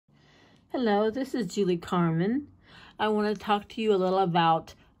Hello, this is Julie Carmen. I want to talk to you a little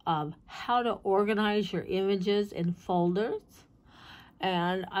about how to organize your images in folders.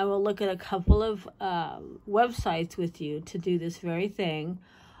 And I will look at a couple of websites with you to do this very thing.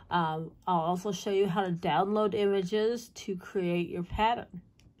 I'll also show you how to download images to create your pattern.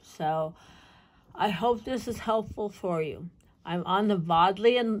 So I hope this is helpful for you. I'm on the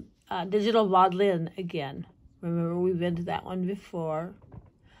Vaudlian, Digital Vaudlian again. Remember, we've been to that one before.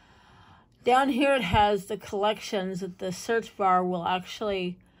 Down here it has the collections that the search bar will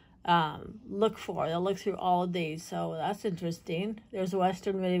actually look for. They'll look through all of these, so that's interesting. There's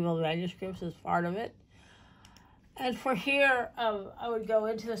Western medieval manuscripts as part of it. And for here, I would go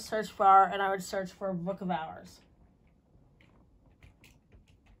into the search bar and I would search for Book of Hours.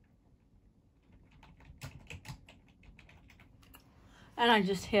 And I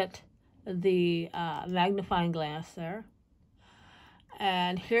just hit the magnifying glass there.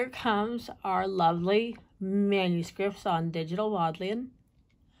 And here comes our lovely manuscripts on Digital Vaudlian.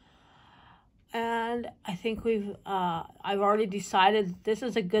 And I think I've already decided this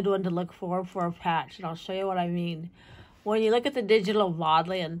is a good one to look for a patch, and I'll show you what I mean. When you look at the Digital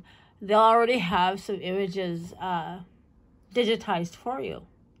Vaudlian, they'll already have some images digitized for you.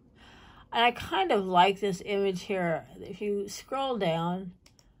 And I kind of like this image here. If you scroll down,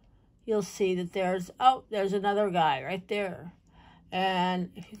 you'll see that there's another guy right there.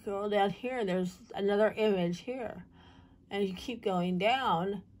 And if you go down here, there's another image here. And if you keep going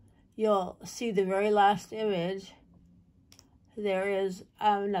down, you'll see the very last image. There is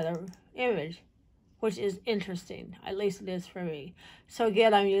another image, which is interesting. At least it is for me. So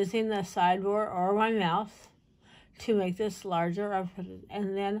again, I'm using the sidebar or my mouse to make this larger.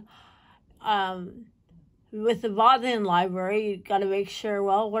 And then with the Vaudlian library, you got to make sure,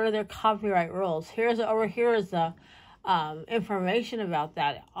 well, what are their copyright rules? Over here is the information about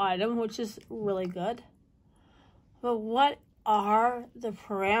that item, which is really good. But what are the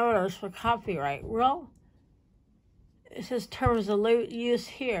parameters for copyright? Well, it says terms of use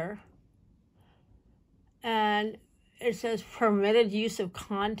here, and it says permitted use of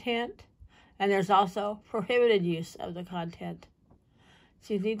content, and there's also prohibited use of the content.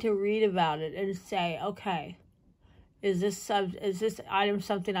 So you need to read about it and say, okay, is this item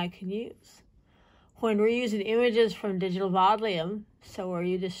something I can use? When we're using images from Digital Vaudlian, so where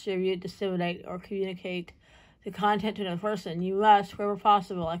you distribute, disseminate, or communicate the content to another person, you must, wherever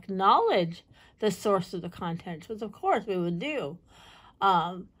possible, acknowledge the source of the content, which of course we would do.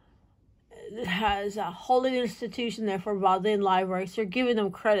 It has a holding institution there for Vaudlian library, so you're giving them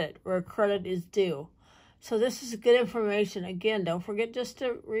credit where credit is due. So this is good information. Again, don't forget just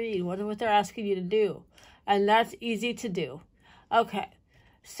to read what they're asking you to do. And that's easy to do. Okay,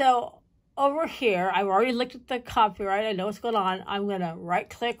 so over here, I've already looked at the copyright. I know what's going on. I'm going to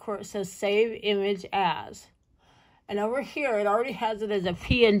right-click where it says Save Image As. And over here, it already has it as a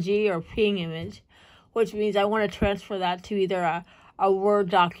PNG or PNG image, which means I want to transfer that to either a Word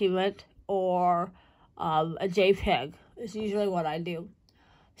document or a JPEG. It's usually what I do.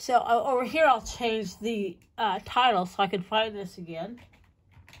 So over here, I'll change the title so I can find this again.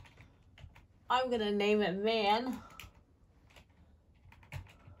 I'm going to name it Man.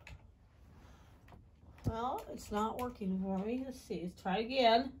 Well, it's not working for me. Let's see. Let's try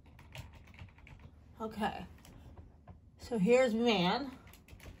again. Okay. So here's Man.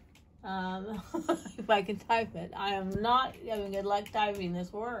 If I can type it. I am not having good luck typing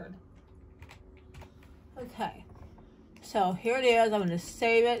this word. Okay. So here it is. I'm going to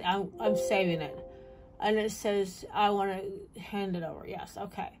save it. I'm saving it. And it says I want to hand it over. Yes.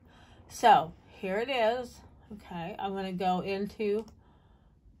 Okay. So here it is. Okay. I'm going to go into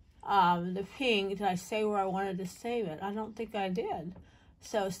the ping. Did I say where I wanted to save it? I don't think I did.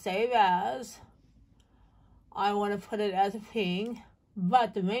 So save as. I want to put it as a ping.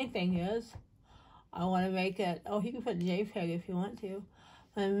 But the main thing is I want to make it, you can put JPEG if you want to.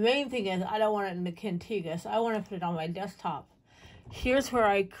 The main thing is I don't want it in the contiguous. I want to put it on my desktop. Here's where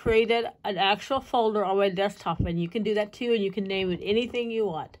I created an actual folder on my desktop, and you can do that too, and you can name it anything you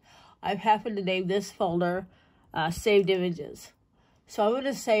want. I've happened to name this folder Saved Images. So I'm going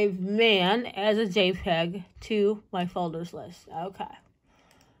to save Man as a JPEG to my folders list. Okay.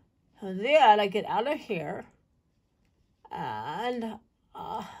 So then I get out of here, and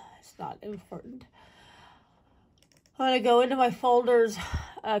it's not important. I'm going to go into my folders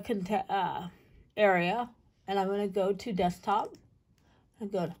area, and I'm going to go to desktop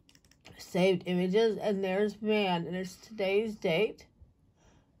and go to saved images, and there's Man, and it's today's date.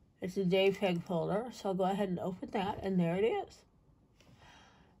 It's a JPEG folder, so I'll go ahead and open that, and there it is.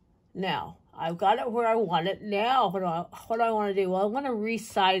 Now, I've got it where I want it. Now, what do I want to do? Well, I want to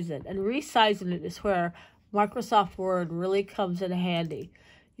resize it. And resizing it is where Microsoft Word really comes in handy.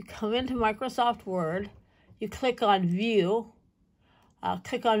 You come into Microsoft Word, you click on View,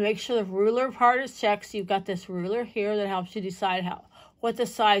 click on make sure the ruler part is checked. So you've got this ruler here that helps you decide what the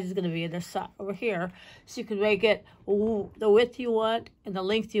size is going to be in this side over here. So you can make it the width you want and the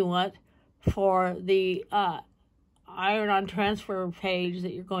length you want for the iron-on transfer page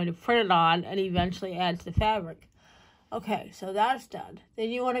that you're going to print it on and eventually add to the fabric. Okay, so that's done. Then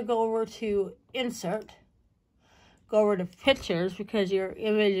you want to go over to Insert, go over to Pictures because your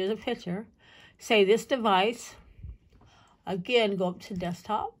image is a picture. Say this device. Again, go up to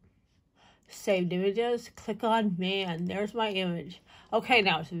Desktop, Saved Images, click on Man. There's my image. Okay,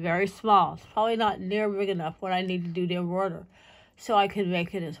 now it's very small. It's probably not near big enough what I need to do to embroider. So I can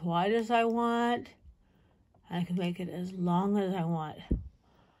make it as wide as I want. I can make it as long as I want.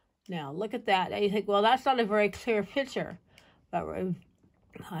 Now, look at that. And you think, well, that's not a very clear picture. But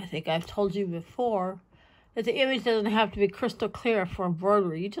I think I've told you before that the image doesn't have to be crystal clear for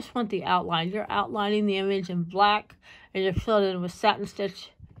embroidery. You just want the outline. You're outlining the image in black, and you're filling it in with satin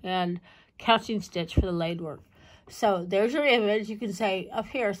stitch and couching stitch for the laid work. So there's your image. You can say up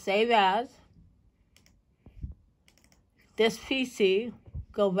here, Save As. This PC,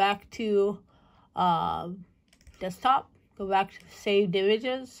 go back to Desktop, go back to Saved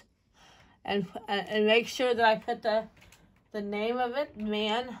Images, and make sure that I put the name of it,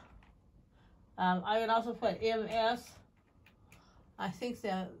 Man. I can also put MS. I think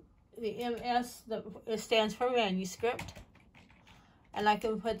the MS, it stands for manuscript. And I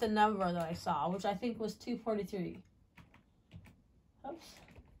can put the number that I saw, which I think was 243. Oops.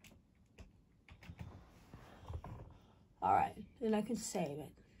 All right, then I can save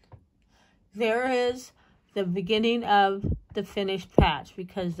it. There is the beginning of the finished patch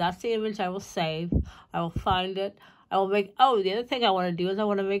because that's the image I will save. I will find it. I will make, oh, the other thing I want to do is I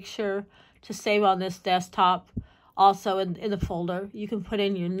want to make sure to save on this desktop. Also in the folder, you can put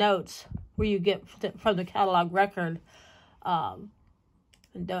in your notes where you get from the catalog record.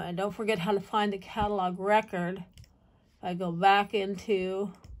 And don't forget how to find the catalog record. If I go back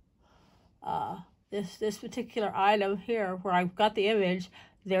into this particular item here where I've got the image,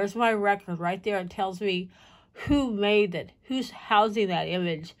 there's my record right there. It tells me who made it, who's housing that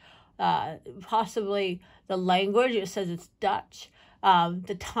image, possibly the language. It says it's Dutch.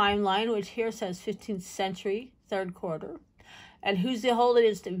 The timeline, which here says 15th century, third quarter. And who's the holder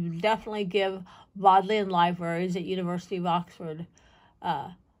is to definitely give Bodleian Libraries at University of Oxford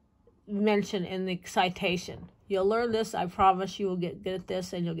mention in the citation. You'll learn this. I promise you will get good at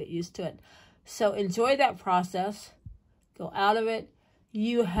this and you'll get used to it. So enjoy that process. Go out of it.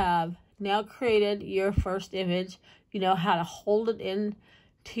 You have now created your first image. You know how to hold it in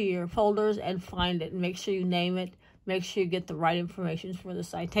to your folders and find it. And make sure you name it. Make sure you get the right information for the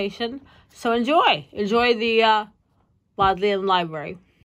citation. So enjoy. Enjoy the Bodleian Library.